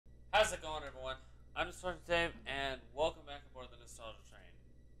How's it going, everyone? I'm Nostalgia Dave, and welcome back aboard the Nostalgia Train.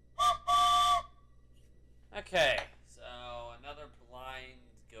 Okay, so another blind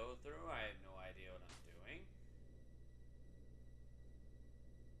go-through. I have no idea what I'm doing.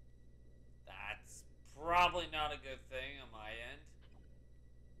 That's probably not a good thing on my end.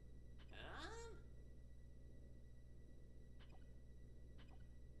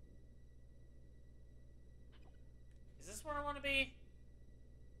 Is this where I want to be?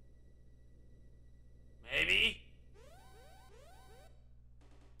 Maybe?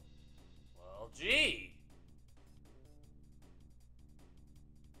 Well, gee.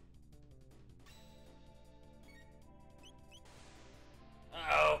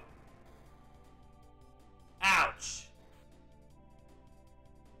 Uh-oh. Ouch.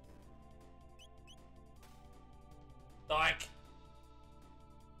 Doink.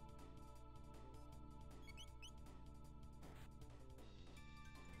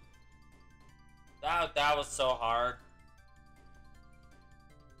 That was so hard.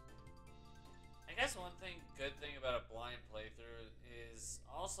 I guess one good thing about a blind playthrough is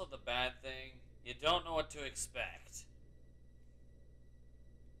also the bad thing. You don't know what to expect.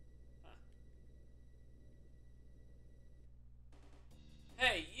 Huh.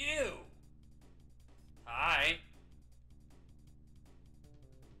 Hey, you! Hi.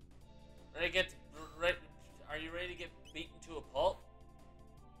 Ready to get... Are you ready to get beaten to a pulp?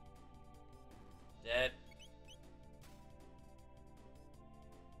 Dead.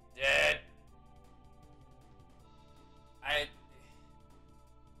 Dead.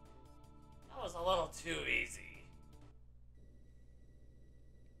 That was a little too easy.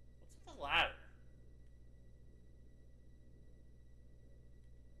 What's with the ladder?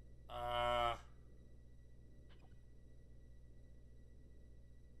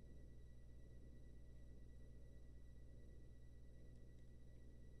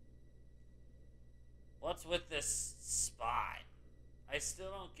 What's with this spot? I still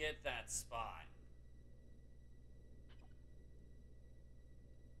don't get that spot.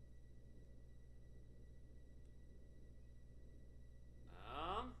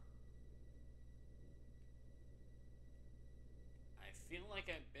 I feel like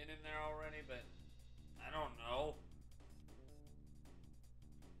I've been in there already, but I don't know.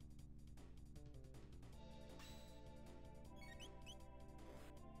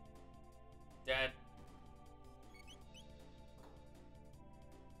 Dead.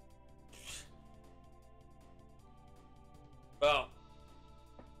 Boom.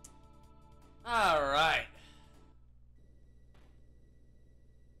 Alright.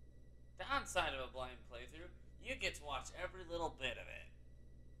 Downside of a blind playthrough, you get to watch every little bit of it.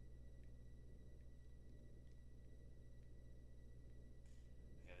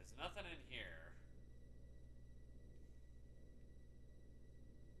 Okay, there's nothing in here.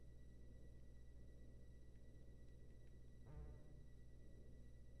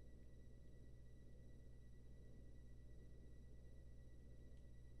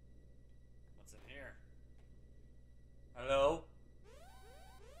 What's in here? Hello?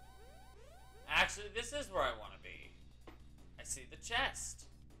 Actually, this is where I want to be. I see the chest.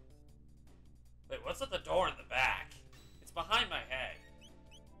 Wait, what's at the door in the back? It's behind my head.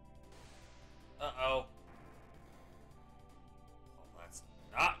 Uh-oh. Well, that's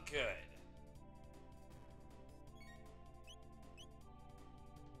not good.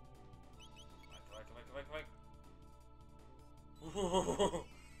 Come on.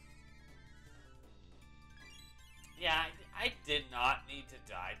 Yeah, I did not need to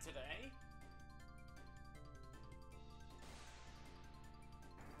die today.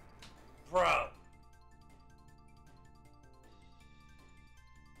 Bro.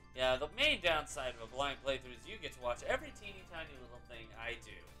 Yeah, the main downside of a blind playthrough is you get to watch every teeny tiny little thing I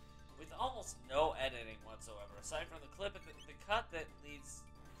do with almost no editing whatsoever, aside from the clip, the cut that leads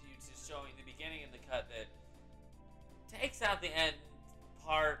you to showing the beginning and the cut that takes out the end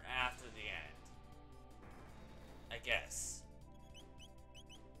part after the end. I guess.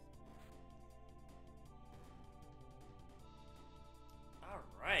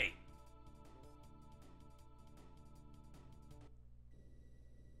 Alright.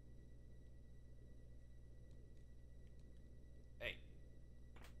 Hey.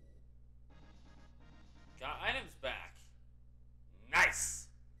 Got items back. Nice.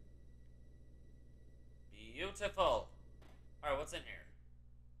 Beautiful. Alright, what's in here?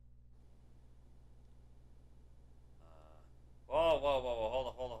 Whoa, whoa, whoa, whoa, hold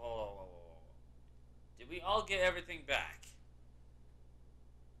on, hold on, hold on, whoa, whoa, whoa. Did we all get everything back?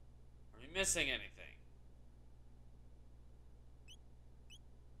 Are we missing anything?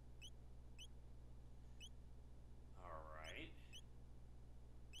 Alright.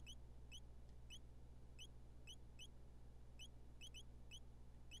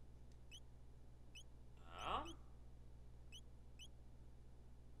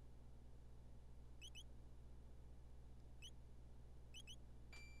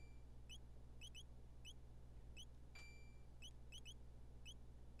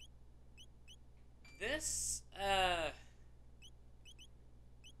 guess,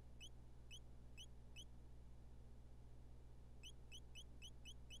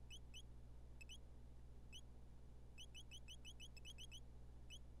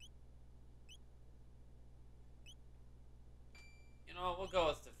 you know what, we'll go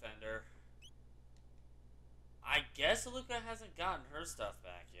with Defender. I guess Luca hasn't gotten her stuff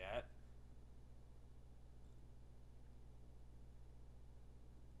back yet.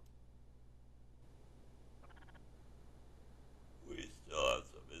 We still have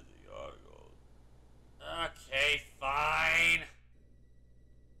some missing articles. Okay, fine.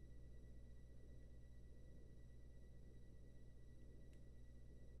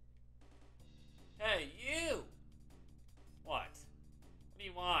 Hey, you! What? What do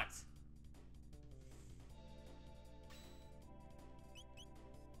you want?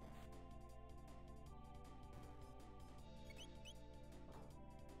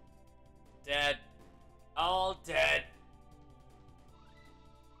 Dead. All dead.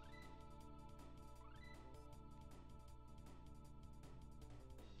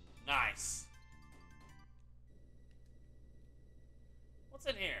 Nice. What's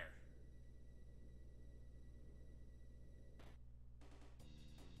in here?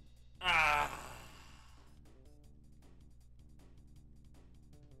 Ah.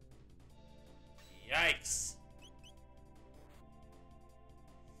 Yikes.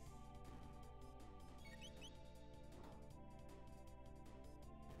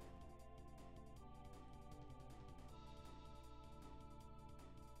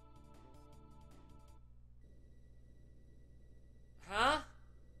 Huh?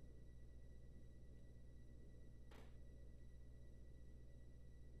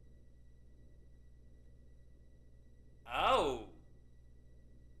 Oh.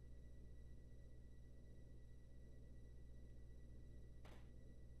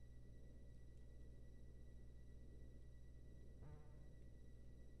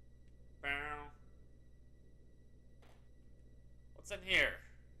 Bow. What's in here?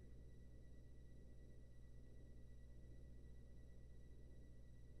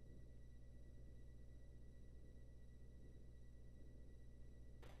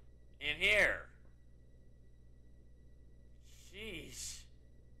 In here. Sheesh.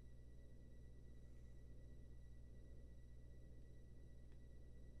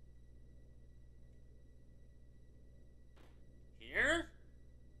 Here?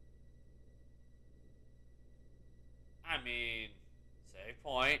 I mean, save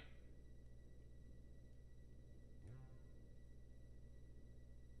point.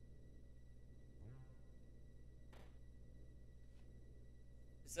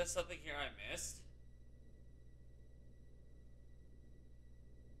 Is there something here I missed?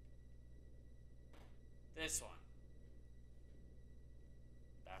 This one.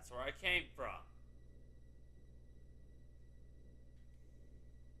 That's where I came from.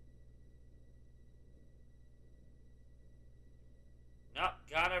 Nope,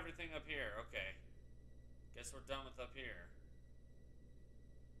 got everything up here. Okay. Guess we're done with up here.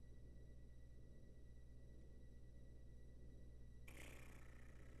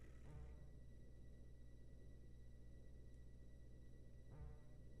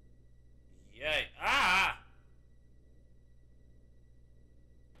 Yay. Ah!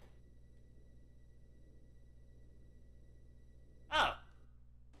 Oh.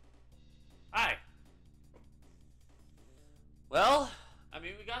 Hi. Well, I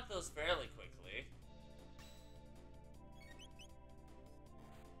mean, we got those fairly quickly.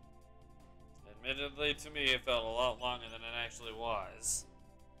 Admittedly, to me, it felt a lot longer than it actually was.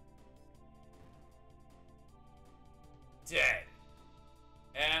 Dead.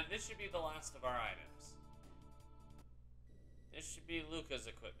 And this should be the last of our items. This should be Luca's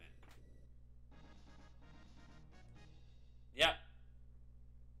equipment. Yep.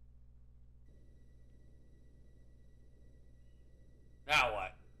 Now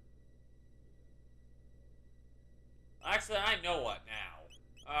what? Actually, I know what now.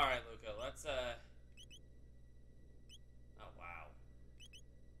 Alright, Luca, let's, Oh, wow.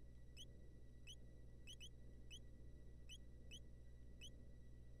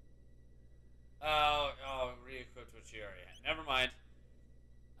 Oh, re-equipped what you already had. Never mind.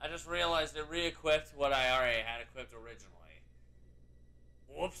 I just realized it re-equipped what I already had equipped originally.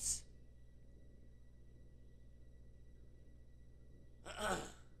 Whoops.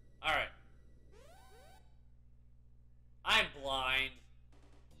 Alright. I'm blind.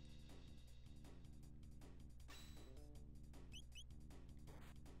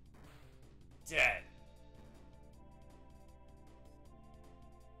 Dead.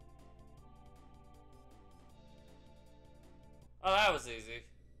 Oh, that was easy.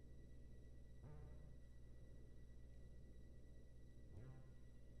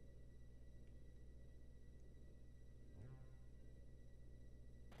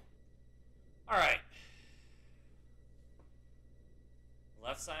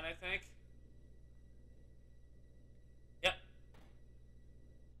 left side, I think. Yep.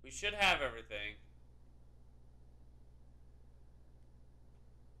 We should have everything.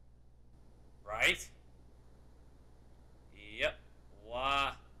 Right? Yep.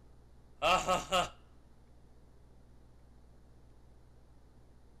 Wah. Ha ha ha.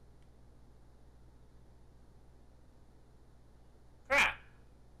 Crap.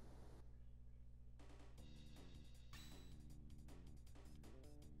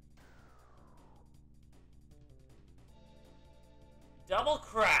 Double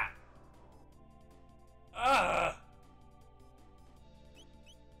crap. Ugh.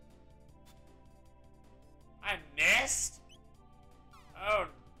 I missed? Oh.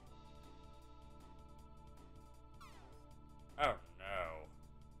 Oh no.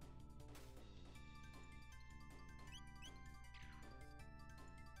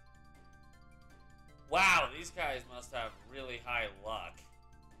 Wow, these guys must have really high luck.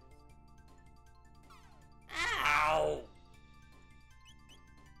 Ow!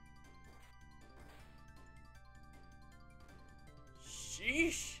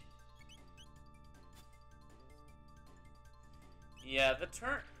 Sheesh. Yeah, the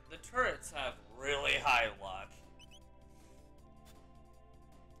turrets have really high luck.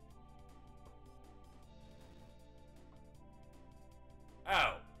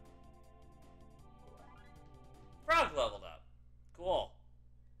 Oh. Frog leveled up. Cool.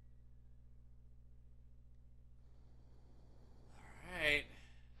 Alright.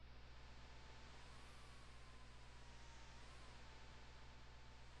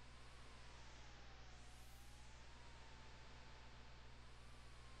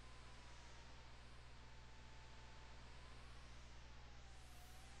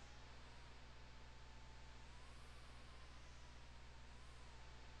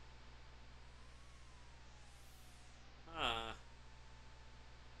 Huh.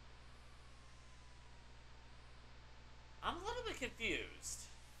 I'm a little bit confused.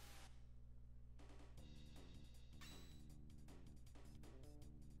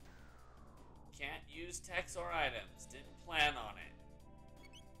 Can't use techs or items. Didn't plan on it.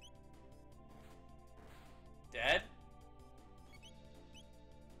 Dead?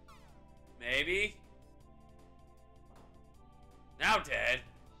 Maybe? Now dead.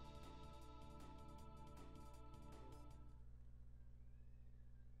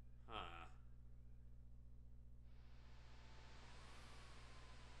 Huh.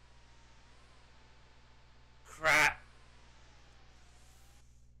 Crap.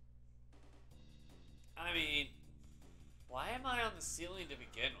 I mean, why am I on the ceiling to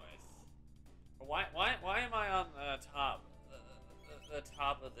begin with? Or why am I on the top, the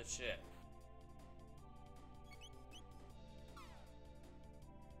top of the ship?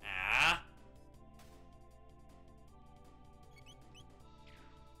 Ah.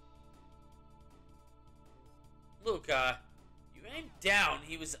 Luca, you aimed down,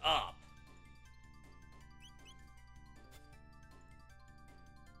 he was up.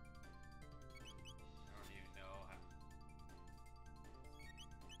 I don't even know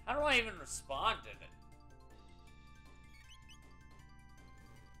how do I even respond to it?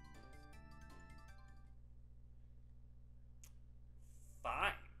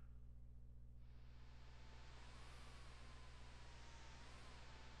 Fine.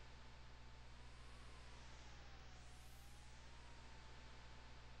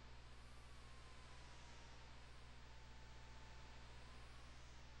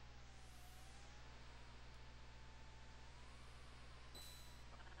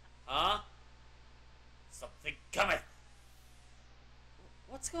 Huh? Something cometh.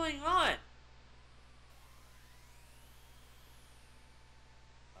 What's going on?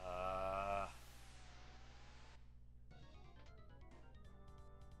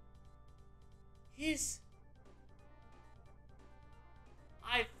 He's...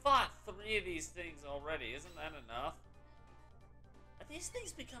 I fought 3 of these things already. Isn't that enough? Are these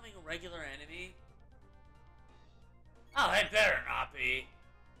things becoming a regular enemy? Oh, it better not be.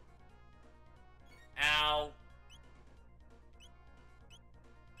 Ow.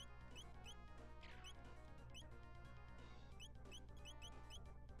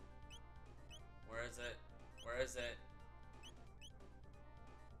 Where is it? Where is it?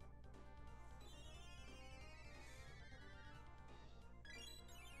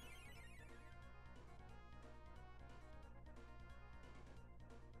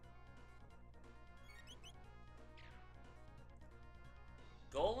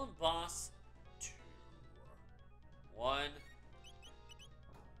 Golem boss 2. 1.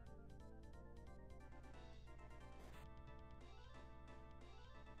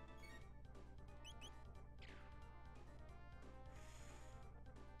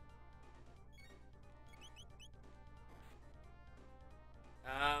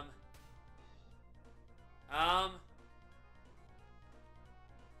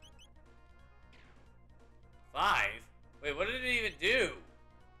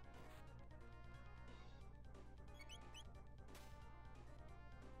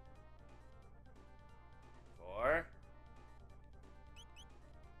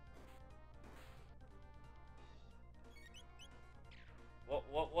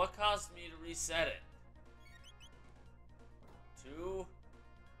 What caused me to reset it? 2.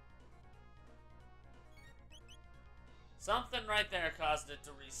 Something right there caused it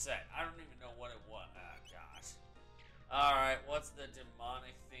to reset. I don't even know what it was. Oh, gosh. Alright, what's the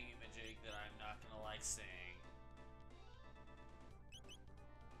demonic thingamajig that I'm not gonna like seeing?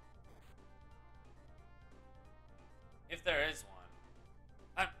 If there is one.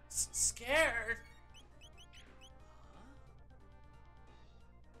 I'm scared. Huh?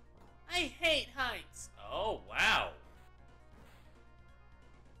 I hate heights. Oh, wow.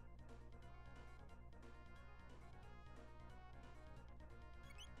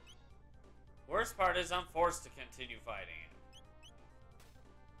 Worst part is I'm forced to continue fighting it.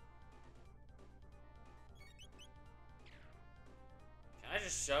 Can I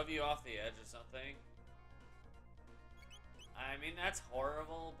just shove you off the edge or something? I mean, that's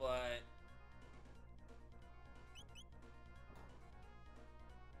horrible, but...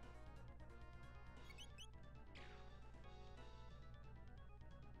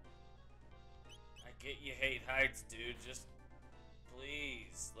 I get you hate heights, dude. Just...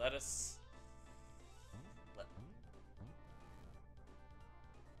 please, let us...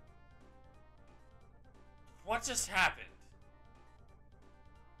 What just happened?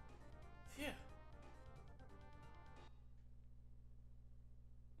 Phew.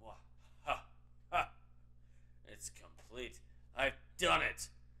 Wah. Ha. Ha. It's complete. I've done it.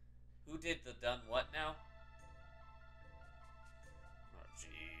 Who did the done what now? Oh,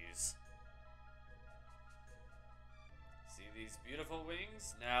 jeez. See these beautiful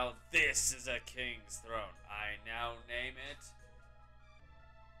wings? Now this is a king's throne. I now name it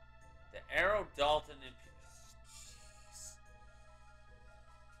the Arrow Dalton and... Jeez.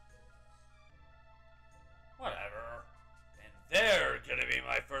 Whatever. And they're gonna be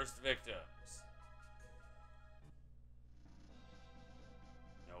my first victims.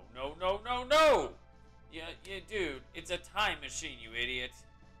 No, no, no, no, no! Yeah, dude, it's a time machine, you idiot.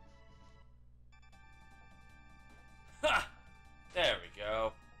 Ha! There we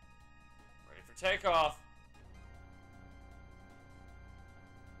go. Ready for takeoff.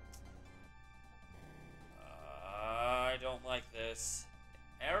 I don't like this.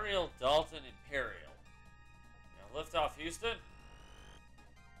 Ariel Dalton Imperial. Now lift off Houston.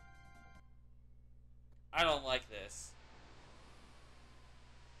 I don't like this.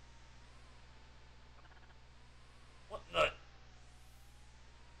 What the?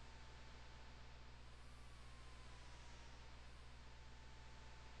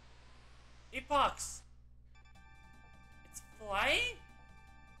 EPOCH! It's flying?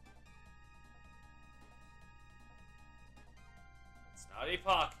 It's not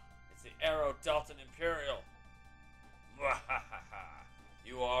EPOCH. It's the Arrow Dalton Imperial.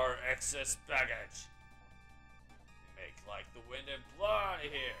 You are excess baggage. Make like the wind and blow out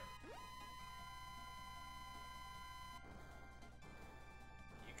of here.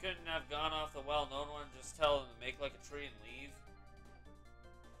 You couldn't have gone off the well-known one and just tell them to make like a tree and leave?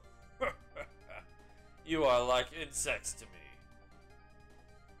 You are like insects to me.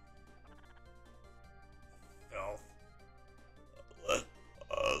 Filth.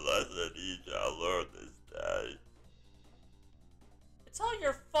 A lesson you shall learn this day. It's all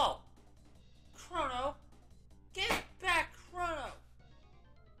your fault. Crono. Get back, Crono.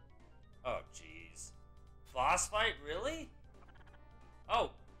 Oh, jeez. Boss fight, really?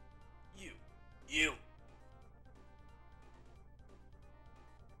 Oh. You.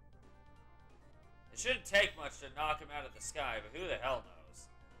 It shouldn't take much to knock him out of the sky, but who the hell knows?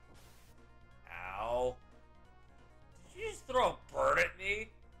 Ow. Did you just throw a bird at me?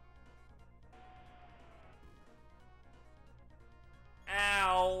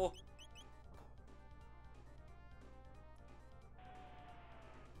 Ow.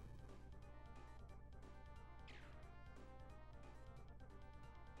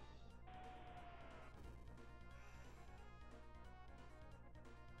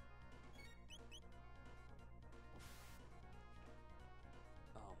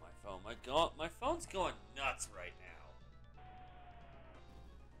 My phone's going nuts right now.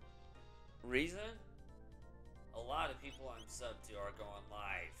 Reason? A lot of people I'm subbed to are going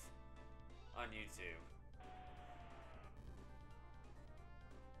live on YouTube.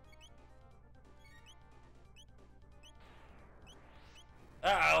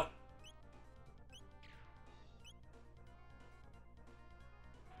 Uh-oh.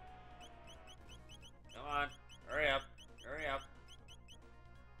 Come on. Hurry up. Hurry up.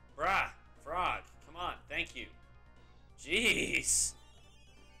 Brah. Frog. Come on. Thank you. Jeez.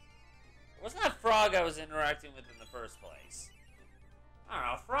 It wasn't that frog I was interacting with in the first place. I don't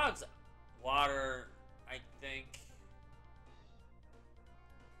know. Frog's water, I think.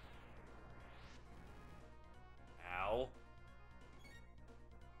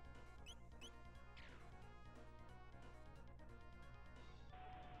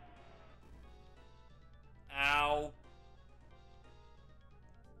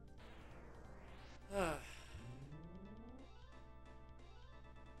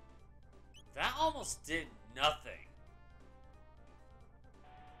 almost did nothing.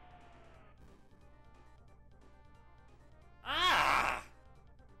 Ah!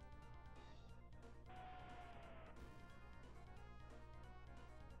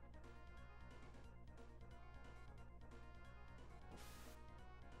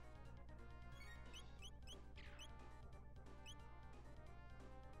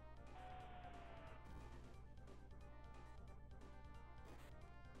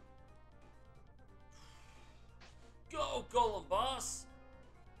 Go, Golem Boss!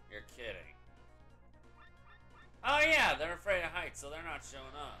 You're kidding. Oh yeah, they're afraid of heights, so they're not showing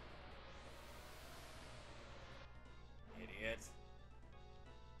up. Idiot.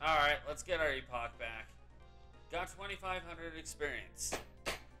 Alright, let's get our epoch back. Got 2,500 experience.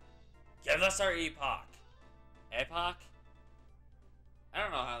 Give us our epoch. Epoch? I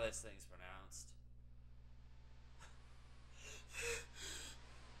don't know how this thing's pronounced.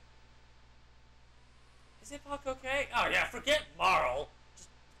 Is epoch okay? Oh yeah, forget Marl. Just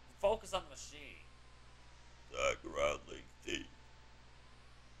focus on the machine. Groundling thief.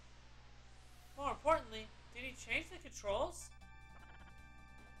 More importantly, did he change the controls?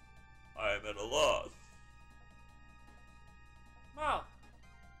 I am at a loss. Well,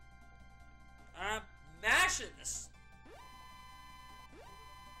 I'm mashing this.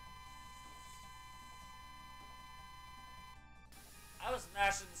 I was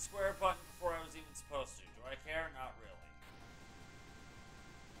mashing the square button before I was even supposed to. Do I care? Not really.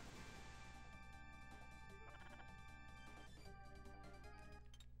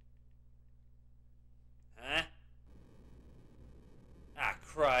 Huh? Ah,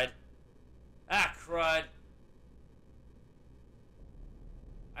 crud. Ah, crud.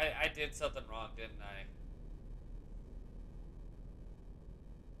 I did something wrong, didn't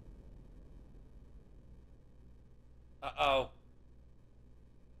I? Uh-oh.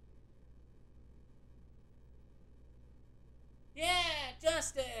 Yeah,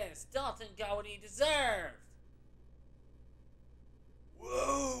 justice! Dalton got what he deserved!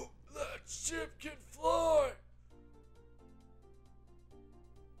 Whoa, that ship can fly!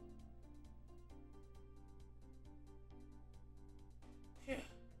 Phew.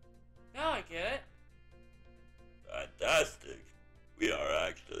 Now I get it. Fantastic. We are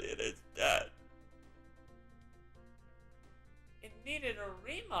actually in its debt. It needed a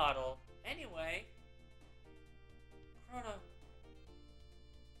remodel. Anyway. Crono.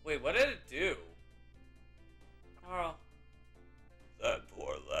 Wait, what did it do? Carl. That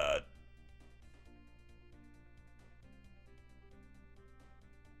poor lad.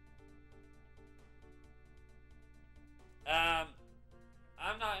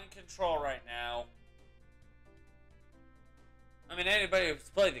 I'm not in control right now. I mean, anybody who's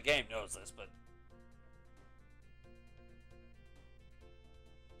played the game knows this, but...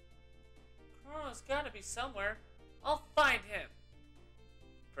 Crono's gotta be somewhere. I'll find him.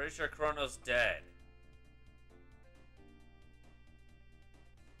 Pretty sure Crono's dead.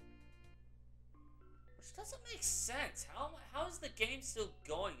 Which doesn't make sense. How is the game still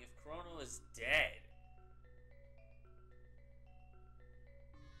going if Crono is dead?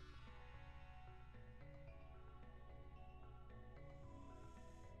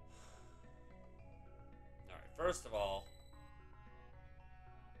 Alright, first of all...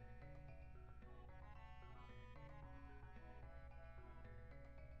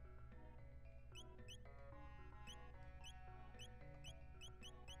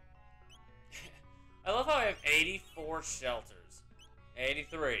 I love how I have 84 shelters.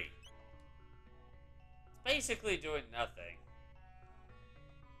 83. It's basically doing nothing.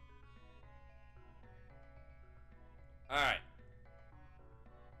 Alright.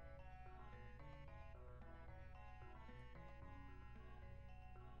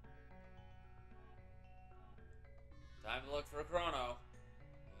 Time to look for Crono.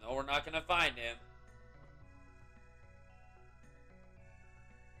 No, we're not gonna find him.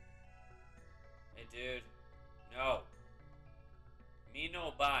 Hey, dude. No. Me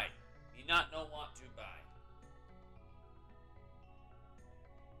no buy. Me not no want to buy.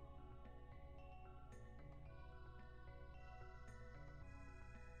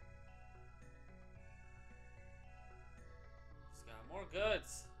 He's got more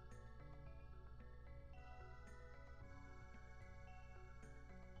goods.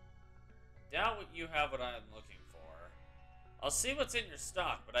 Doubt what you have what I'm looking for. I'll see what's in your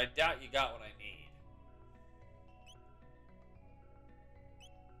stock, but I doubt you got what I need.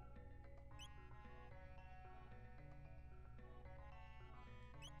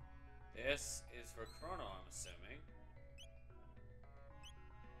 This is for Crono, I'm assuming.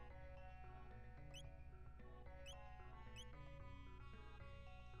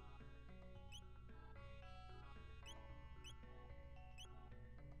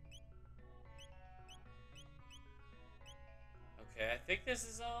 Okay, I think this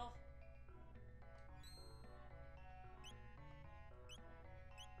is all.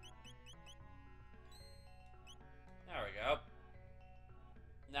 There we go.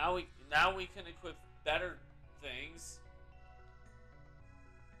 Now we can equip better things.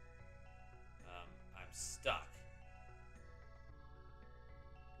 I'm stuck.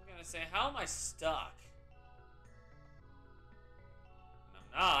 I'm gonna say, how am I stuck? And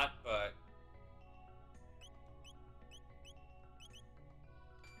I'm not, but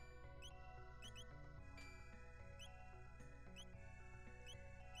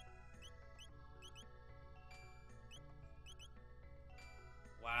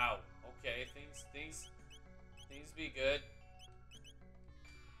wow. Okay, things be good.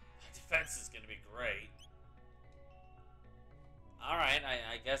 My defense is gonna be great. Alright,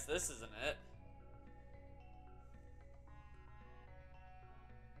 I guess this isn't it.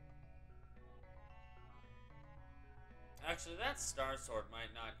 Actually, that Star Sword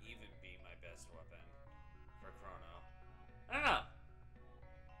might not even be my best weapon for Crono. I don't know.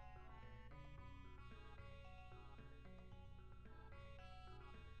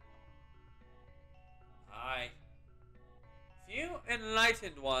 Hi. Few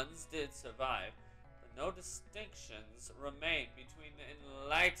enlightened ones did survive, but no distinctions remain between the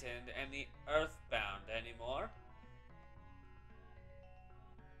enlightened and the earthbound anymore.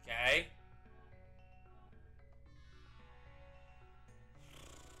 Okay.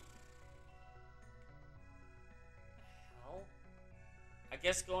 Hell? I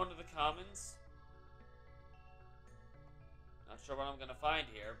guess going to the commons. Not sure what I'm gonna find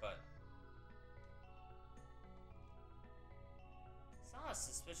here, but saw a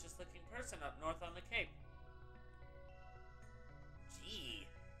suspicious-looking person up north on the Cape. Gee,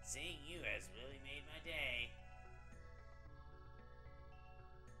 seeing you has really made my day.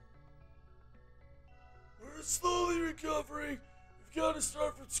 We're slowly recovering. We've got to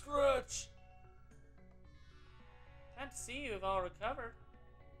start from scratch. Glad to see you've all recovered.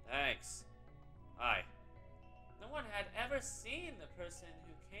 Thanks. Hi. No one had ever seen the person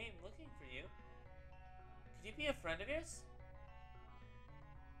who came looking for you. Could he be a friend of yours?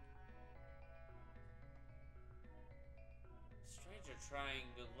 A stranger trying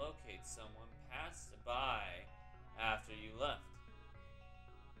to locate someone passed by after you left.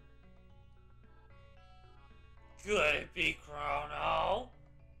 Could it be Crono?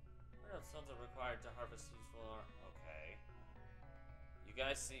 What else stones are required to harvest useful art? Okay. You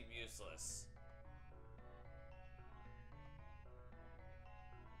guys seem useless.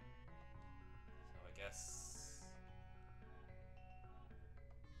 So I guess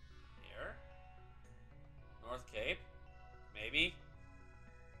here? North Cape? Maybe?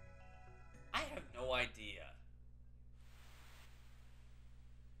 I have no idea.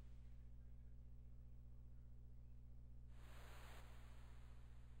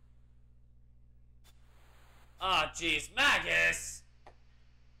 Ah, jeez, Magus!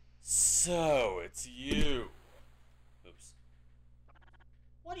 So, it's you. Oops.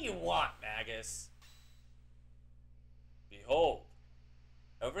 What do you want, Magus? Behold,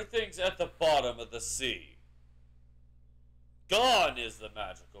 everything's at the bottom of the sea. Gone is the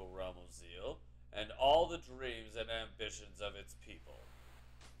magical realm of Zeal, and all the dreams and ambitions of its people.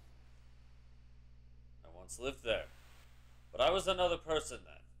 I once lived there, but I was another person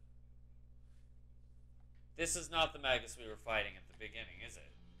then. This is not the Magus we were fighting at the beginning, is it?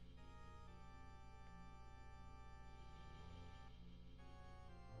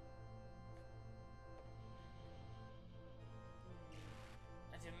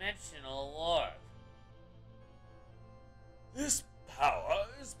 A dimensional warp. This power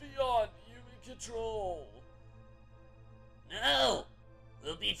is beyond human control. No!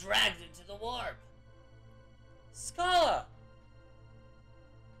 We'll be dragged into the warp. Scala!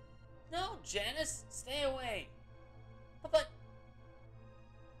 No, Janice, stay away. But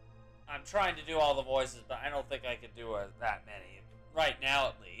I'm trying to do all the voices, but I don't think I could do that many. Right now,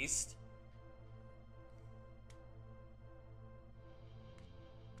 at least.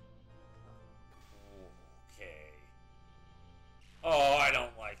 Okay. Oh, I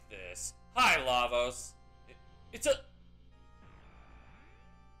don't like this. Hi, Lavos. It's a...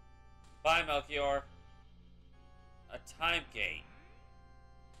 Bye, Melchior. A time gate.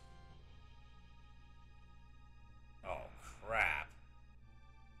 Oh, crap.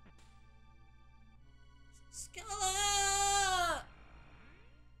 Scala!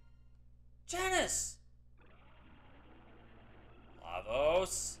 Janice!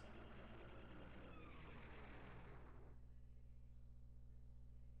 Lavos?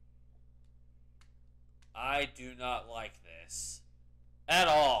 I do not like this. At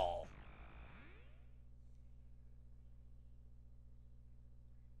all.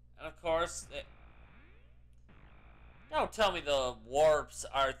 course. Don't tell me the warps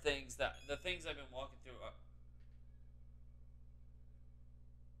are things that the things I've been walking through are.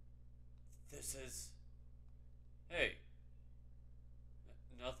 This is. Hey.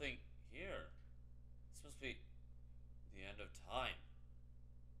 Nothing here. This must be the end of time.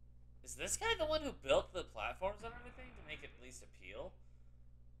 Is this guy the one who built the platforms and everything to make it at least appeal?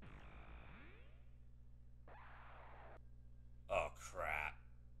 Oh, crap.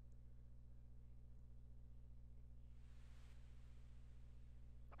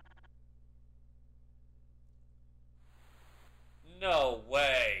 No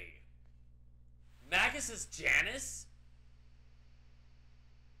way. Magus is Janice?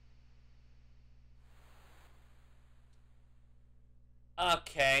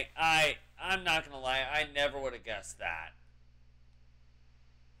 Okay, I'm not gonna lie, I never would have guessed that.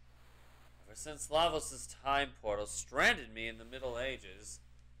 Ever since Lavos' time portal stranded me in the Middle Ages,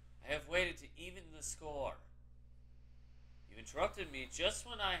 I have waited to even the score. You interrupted me just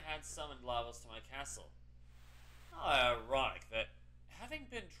when I had summoned Lavos to my castle. How ironic that, having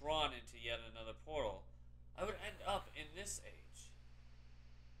been drawn into yet another portal, I would end up in this age.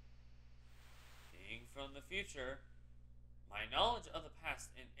 Being from the future, my knowledge of the past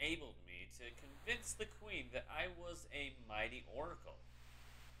enabled me to convince the Queen that I was a mighty oracle.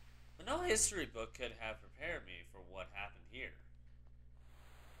 But no history book could have prepared me for what happened here.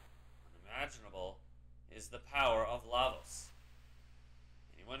 Unimaginable is the power of Lavos.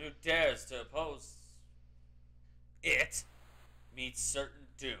 Anyone who dares to oppose it meets certain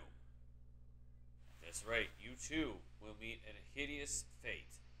doom. At this rate, you too will meet a hideous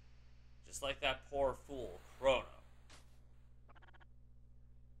fate, just like that poor fool, Crono.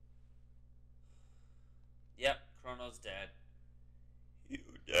 Yep, Crono's dead. You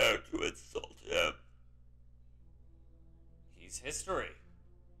dare to insult him. He's history.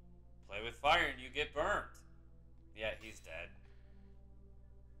 Play with fire and you get burned. Yeah, he's dead.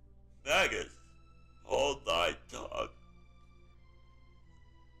 Magus, hold thy tongue.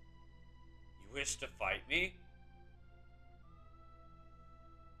 You wish to fight me?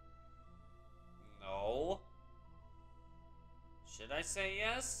 No. Should I say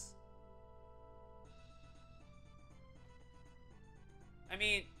yes? I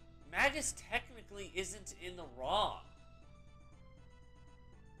mean, Magus technically isn't in the wrong.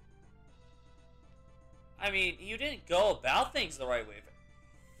 I mean, you didn't go about things the right way.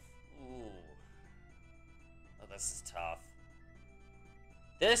 Ooh. Oh, this is tough.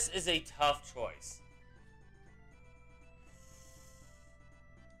 This is a tough choice.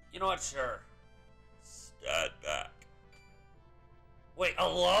 You know what? Sure. Stand back. Wait,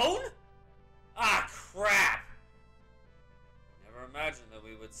 alone? Ah, crap! Never imagined that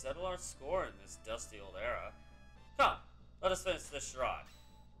we would settle our score in this dusty old era. Come, let us finish this charade.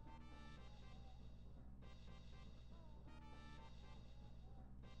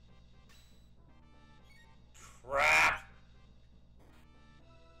 Crap!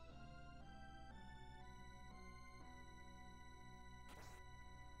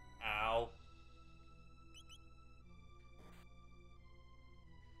 Ow.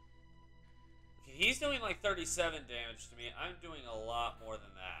 Okay, he's doing like 37 damage to me. I'm doing a lot more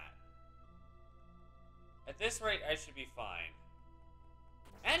than that. At this rate, I should be fine.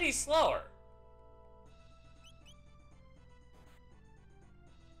 And he's slower.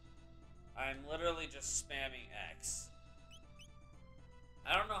 I'm literally just spamming X.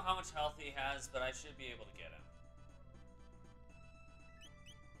 I don't know how much health he has, but I should be able to get him.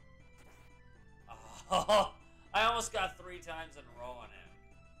 Oh, I almost got 3 times in a row on him.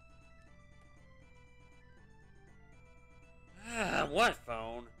 Ah, what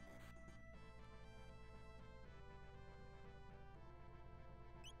phone?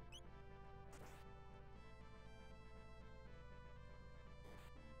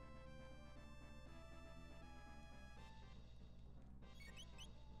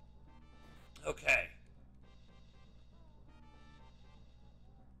 Okay.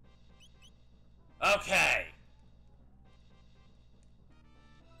 Okay.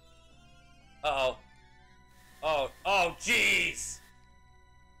 Uh-oh. Oh, jeez.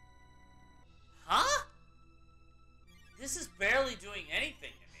 Huh? This is barely doing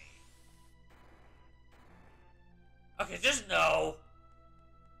anything to me. Okay, just no.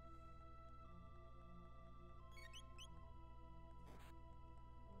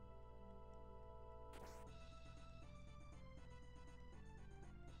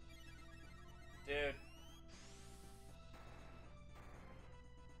 Dude.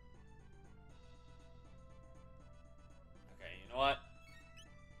 Okay, you know what?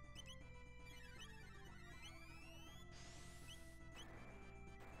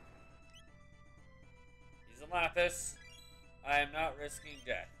 got this. I am not risking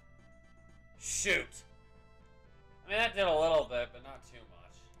death. Shoot. I mean, that did a little bit, but not too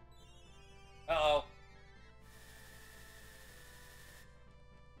much. Uh-oh.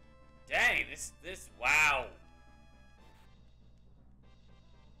 Dang, wow.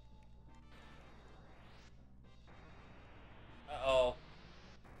 Uh-oh.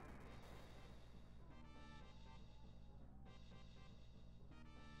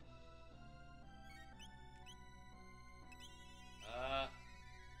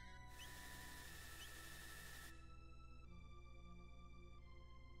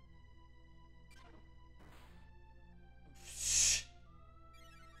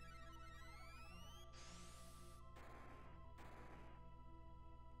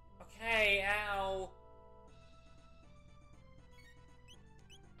 Okay, ow.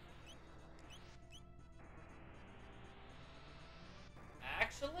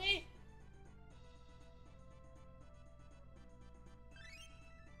 Actually?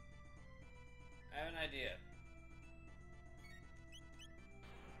 I have an idea.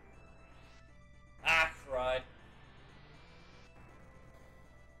 Ah, crud.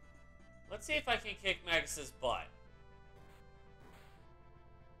 Let's see if I can kick Magus's butt.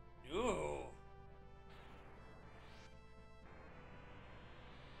 Ooh.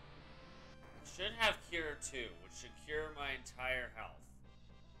 Should have Cure 2, which should cure my entire health.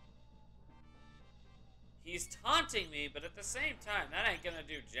 He's taunting me, but at the same time, that ain't gonna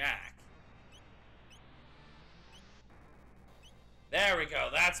do jack. There we go,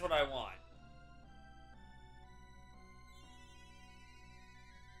 that's what I want.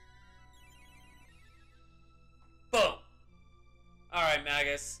 Boom! Alright,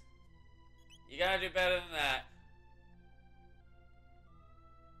 Magus. You gotta do better than that.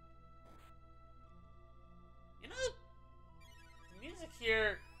 You know, the music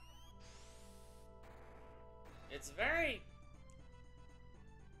here... It's very...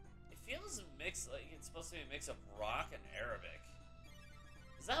 It feels a mix, like it's supposed to be a mix of rock and Arabic.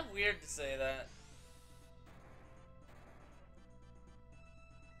 Is that weird to say that?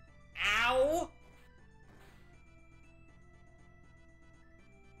 Ow!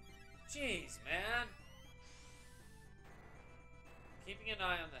 Jeez, man. Keeping an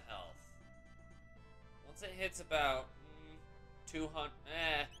eye on the health. Once it hits about 200,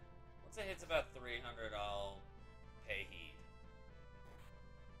 once it hits about 300, I'll pay heed.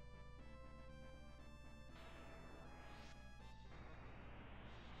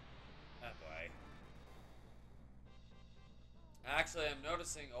 Oh boy. Actually, I'm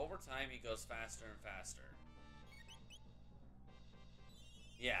noticing over time he goes faster and faster.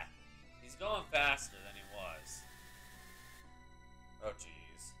 Yeah. He's going faster than he was. Oh,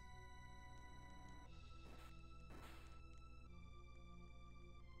 jeez.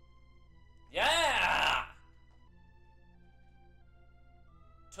 Yeah!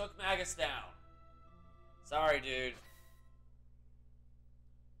 Took Magus down. Sorry, dude.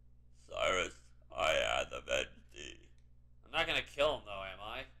 Cyrus, I had the vengeance. I'm not gonna kill him, though, am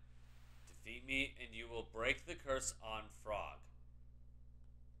I? Defeat me, and you will break the curse on Frog.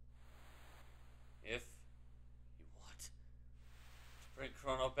 If you want to bring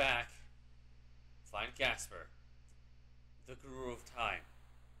Crono back, find Gasper, the Guru of Time.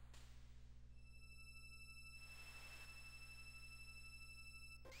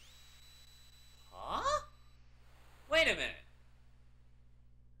 Huh? Wait a minute.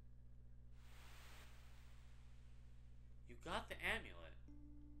 You got the amulet.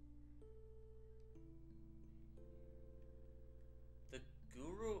 The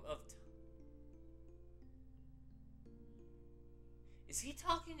Guru of Time. Is he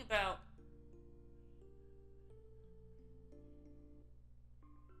talking about...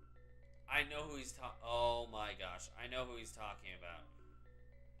 I know who he's talking... Oh my gosh. I know who he's talking about.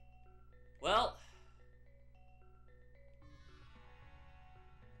 Well...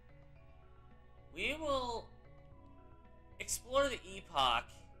 We will explore the epoch,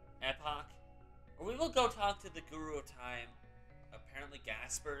 or we will go talk to the Guru of Time. Apparently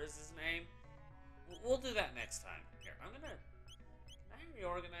Gasper is his name. We'll do that next time. Here, I'm gonna... Can I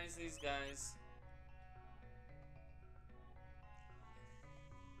reorganize these guys?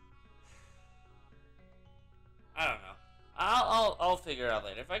 I don't know. I'll figure it out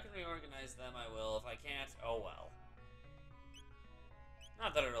later. If I can reorganize them, I will. If I can't, oh well.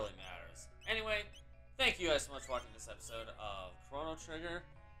 Not that it really matters. Anyway, thank you guys so much for watching this episode of Chrono Trigger.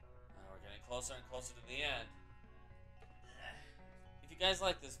 We're getting closer and closer to the end. If you guys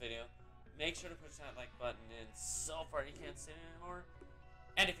like this video, make sure to push that like button in so far you can't see it anymore.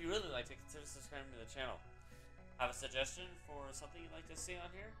 And if you really like it, consider subscribing to the channel. Have a suggestion for something you'd like to see on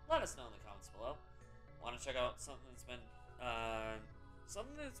here? Let us know in the comments below. want to check out something that's been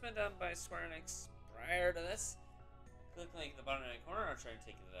done by Square Enix prior to this, click link in the bottom right corner. I'll try and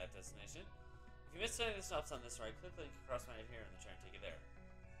take you to that destination. If you missed any of the stops on this ride, click link across my head here and then try and take you there.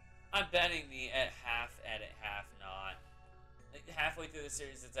 I'm betting the at half edit, half not. Like halfway through the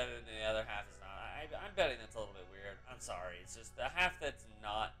series it's edited and the other half is not. I'm betting that's a little bit weird. I'm sorry. It's just the half that's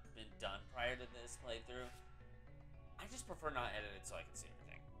not been done prior to this playthrough. I just prefer not edited so I can see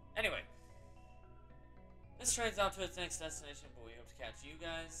everything. Anyway, this train's out to its next destination, but we hope to catch you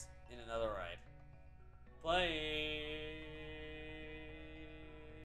guys in another ride. Bye!